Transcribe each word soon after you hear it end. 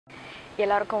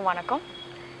எல்லாருக்கும் வணக்கம்.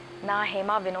 நான்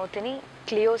ஹேமா வினோதினி,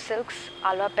 கிளியோ சில்க்ஸ்,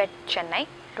 அல்வாபேட், சென்னை.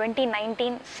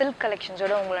 2019 சில்க்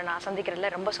கலெக்ஷன்ஸோடு உங்களை நான் சந்திக்கிறதுல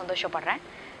ரொம்ப சந்தோஷப்படுறேன்.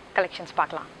 கலெக்ஷன்ஸ்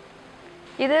பார்க்கலாம்.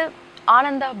 இது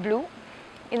ஆனந்தா ப்ளூ.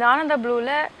 இந்த ஆனந்தா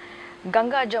ப்ளூவில்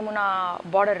கங்கா ஜமுனா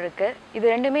பார்டர் இருக்குது. இது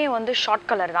ரெண்டுமே வந்து ஷார்ட்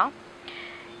கலர் தான்.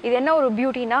 இது என்ன ஒரு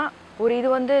பியூட்டினா,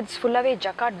 இது வந்து இட்ஸ் ஃபுல்லாகவே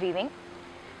ஜக்கார்ட் வீவிங்.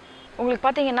 உங்களுக்கு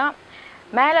பார்த்தீங்கன்னா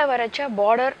மேலே வரைச்ச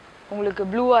பார்டர் உங்களுக்கு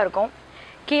ப்ளூவாக இருக்கும்,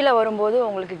 கீழே வரும்போது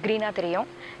உங்களுக்கு க்ரீனாக தெரியும்.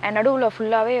 அண்ட் நடுவில்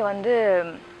ஃபுல்லாகவே வந்து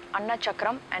அன்ன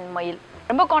சக்கரம் அண்ட் மயில்.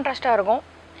 ரொம்ப கான்ட்ராஸ்டாக இருக்கும்.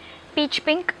 Beach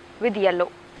pink with yellow.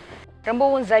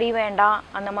 ரொம்பவும் ஜரி வேண்டாம்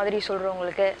அந்த மாதிரி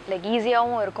சொல்கிறவங்களுக்கு லைக்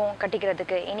ஈஸியாகவும் இருக்கும்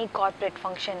கட்டிக்கிறதுக்கு. Any corporate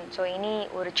function, so any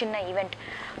ஒரு சின்ன ஈவெண்ட்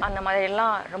அந்த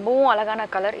மாதிரிலாம் ரொம்பவும் அழகான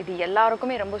கலர். இது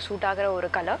எல்லாருக்குமே ரொம்ப சூட் ஆகிற ஒரு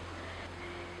கலர்.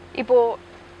 இப்போது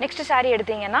நெக்ஸ்ட் சாரீ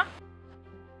எடுத்திங்கன்னா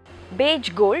பேஜ்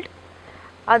கோல்டு,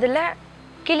 அதில்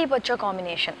கிளி பச்சை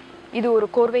காம்பினேஷன். இது ஒரு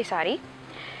கோர்வை சாரீ.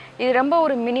 இது ரொம்ப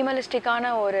ஒரு மினிமலிஸ்டிக்கான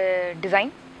ஒரு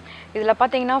டிசைன். இதில்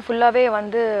பார்த்தீங்கன்னா ஃபுல்லாகவே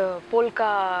வந்து polka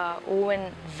oven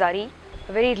zari,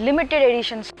 very limited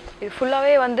editions. இது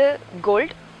ஃபுல்லாகவே வந்து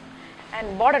கோல்டு. அண்ட்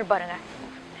பார்டர் பாருங்கள்,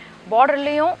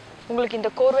 பார்டர்லேயும் உங்களுக்கு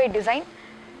இந்த கோர்வை டிசைன்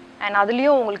அண்ட்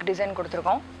அதுலேயும் உங்களுக்கு டிசைன்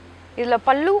கொடுத்துருக்கோம். இதில்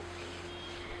பல்லு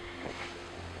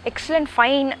எக்ஸலண்ட்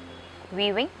ஃபைன்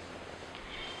வீவிங்.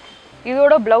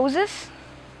 இதோட blouses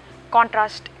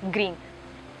contrast green.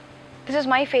 This is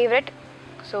my favourite.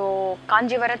 So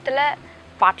காஞ்சிவரத்தில்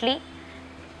பாட்லி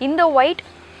இந்த white,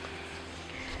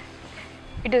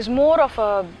 it is more of a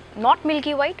not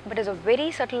milky white but is a very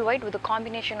subtle white with a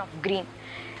combination of green.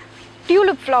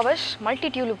 Tulip flowers, multi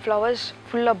tulip flowers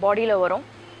ஃபுல்லாக பாடியில் வரும்.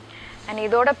 And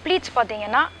இதோட pleats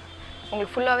பார்த்தீங்கன்னா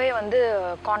உங்களுக்கு ஃபுல்லாகவே வந்து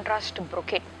contrast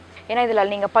brocade. ஏன்னா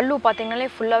இதில் நீங்கள் பல்லு பார்த்தீங்கன்னாலே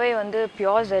ஃபுல்லாகவே வந்து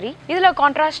பியோர் ஜரி. இதில்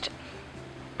contrast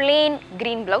plain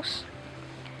green blouse.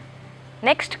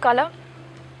 Next color,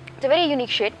 it's a very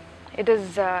unique shade. It is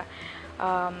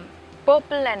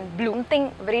purple and blue. Something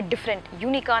very different,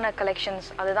 unique-ஆன collections.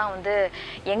 அதுதான் வந்து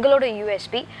எங்களோட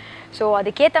USP. ஸோ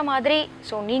அதுக்கேற்ற மாதிரி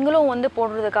ஸோ நீங்களும் வந்து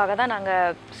போடுறதுக்காக தான்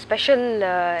நாங்கள் ஸ்பெஷல்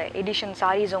எடிஷன்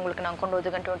சாரீஸ் உங்களுக்கு நாங்கள் கொண்டு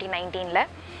வந்துருக்கோம் 2019.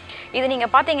 இது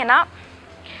நீங்கள் பார்த்தீங்கன்னா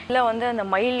இதில் வந்து அந்த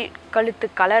மயில் கழுத்து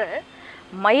கலரு,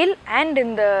 மயில் அண்ட்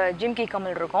இந்த ஜிம்கி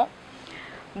கமல் இருக்கும்.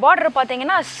 பார்டர்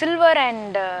பார்த்தீங்கன்னா சில்வர்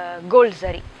அண்ட் கோல்ட்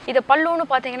ஜரி. இது பல்லுன்னு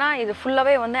பார்த்தீங்கன்னா இது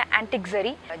ஃபுல்லாகவே வந்து ஆன்டிக்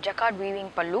ஜரி ஜக்கார்ட் வீவிங்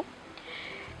பல்லு.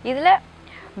 இதில்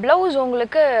ப்ளவுஸ்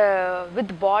உங்களுக்கு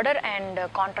with border and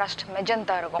contrast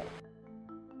magenta இருக்கும்.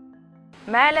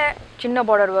 மேலே சின்ன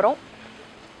பார்டர் வரும்,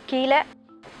 கீழே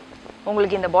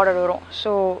உங்களுக்கு இந்த பார்டர் வரும்.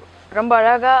 ஸோ ரொம்ப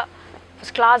அழகாக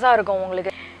ஃபஸ்ட் கிளாஸாக இருக்கும்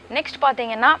உங்களுக்கு. நெக்ஸ்ட்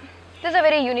பார்த்தீங்கன்னா this a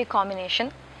very unique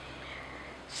combination,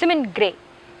 cement grey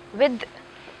with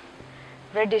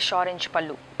reddish orange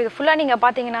பல்லு. இது ஃபுல்லாக நீங்கள்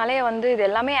பார்த்தீங்கனாலே வந்து இது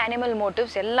எல்லாமே அனிமல்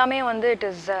மோட்டிவ்ஸ். எல்லாமே வந்து it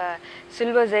is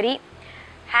silver zari,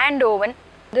 hand oven.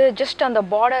 இது ஜஸ்ட் அந்த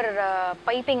பார்டர்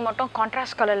பைப்பிங் மட்டும்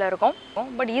கான்ட்ராஸ்ட் கலரில் இருக்கும்.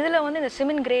 பட் இதில் வந்து இந்த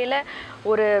சிமெண்ட் கிரேயில்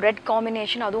ஒரு ரெட்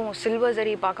காம்பினேஷன், அதுவும் சில்வர்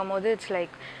ஜரி பார்க்கும்போது it's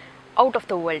like out of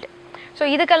the world. So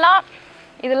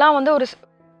இதெல்லாம் வந்து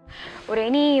ஒரு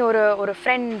எனி ஒரு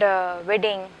ஃப்ரெண்ட்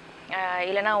வெட்டிங்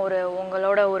இல்லைனா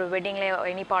உங்களோட ஒரு வெட்டிங்கில்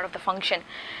any part of the function.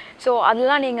 So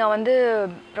அதெல்லாம் நீங்கள் வந்து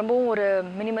ரொம்பவும் ஒரு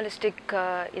மினிமலிஸ்டிக்.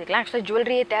 இதுக்கெலாம் ஆக்சுவலாக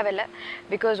ஜுவல்லரியே தேவையில்லை,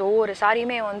 பிகாஸ் ஒவ்வொரு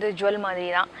சாரியுமே வந்து ஜுவல் மாதிரி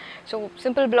தான். So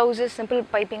simple blouses, simple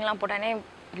பைப்பிங்லாம் போட்டானே it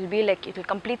will be like it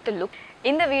will complete the look.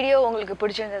 இந்த வீடியோ உங்களுக்கு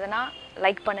பிடிச்சிருந்ததுன்னா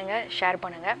லைக் பண்ணுங்கள், ஷேர்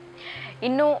பண்ணுங்கள்.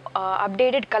 இன்னும்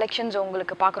அப்டேட்டட் கலெக்ஷன்ஸ்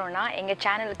உங்களுக்கு பார்க்கணுன்னா எங்கள்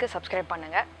சேனலுக்கு சப்ஸ்கிரைப்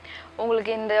பண்ணுங்கள்.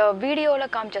 உங்களுக்கு இந்த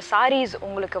வீடியோவில் காமிச்ச சாரீஸ்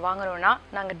உங்களுக்கு வாங்கணுன்னா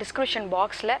நாங்கள் டிஸ்கிரிப்ஷன்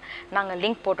பாக்ஸில் நாங்கள்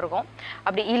லிங்க் போட்டிருக்கோம்.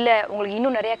 அப்படி இல்லை உங்களுக்கு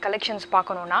இன்னும் நிறைய கலெக்ஷன்ஸ்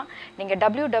பார்க்கணுன்னா நீங்கள்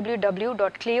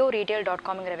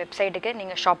www.clioretail.com வெப்சைட்டுக்கு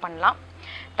நீங்கள் ஷாப் பண்ணலாம்.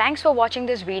 தேங்க்ஸ் ஃபார் வாட்சிங்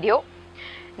திஸ் வீடியோ.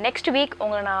 நெக்ஸ்ட் வீக்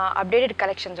உங்களை நான் அப்டேட்டட்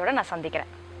கலெக்ஷன்ஸோடு நான்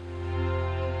சந்திக்கிறேன்.